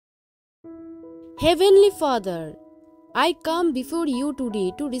Heavenly Father, I come before you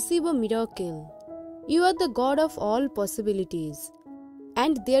today to receive a miracle. You are the God of all possibilities,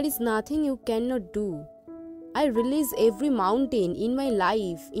 and there is nothing you cannot do. I release every mountain in my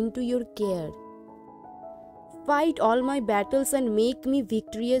life into your care. Fight all my battles and make me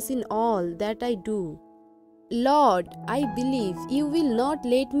victorious in all that I do. Lord, I believe you will not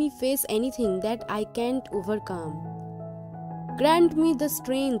let me face anything that I can't overcome. Grant me the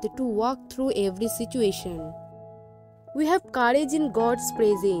strength to walk through every situation. We have courage in God's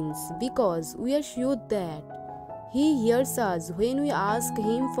presence because we are sure that He hears us when we ask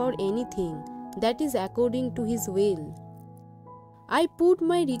Him for anything that is according to His will. I put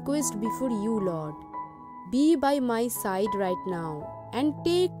my request before you, Lord. Be by my side right now and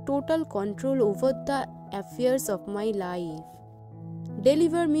take total control over the affairs of my life.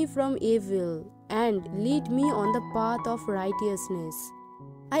 Deliver me from evil and lead me on the path of righteousness.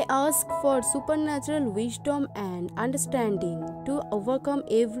 I ask for supernatural wisdom and understanding to overcome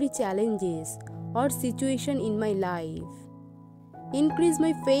every challenges or situation in my life. Increase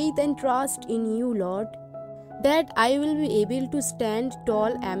my faith and trust in you, Lord, that I will be able to stand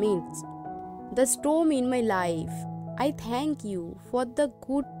tall amidst the storm in my life. I thank you for the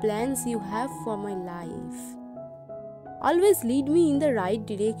good plans you have for my life. Always lead me in the right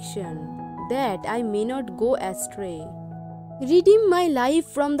direction, that I may not go astray. Redeem my life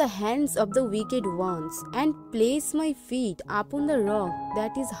from the hands of the wicked ones and place my feet upon the rock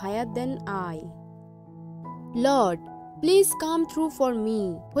that is higher than I. Lord, please come through for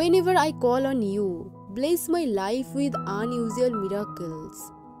me whenever I call on you. Bless my life with unusual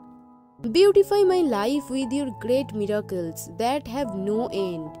miracles. Beautify my life with your great miracles that have no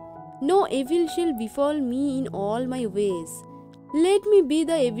end. No evil shall befall me in all my ways. Let me be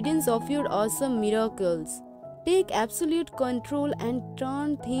the evidence of your awesome miracles. Take absolute control and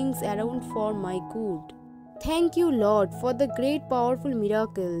turn things around for my good. Thank you, Lord, for the great powerful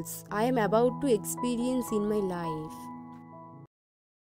miracles I am about to experience in my life.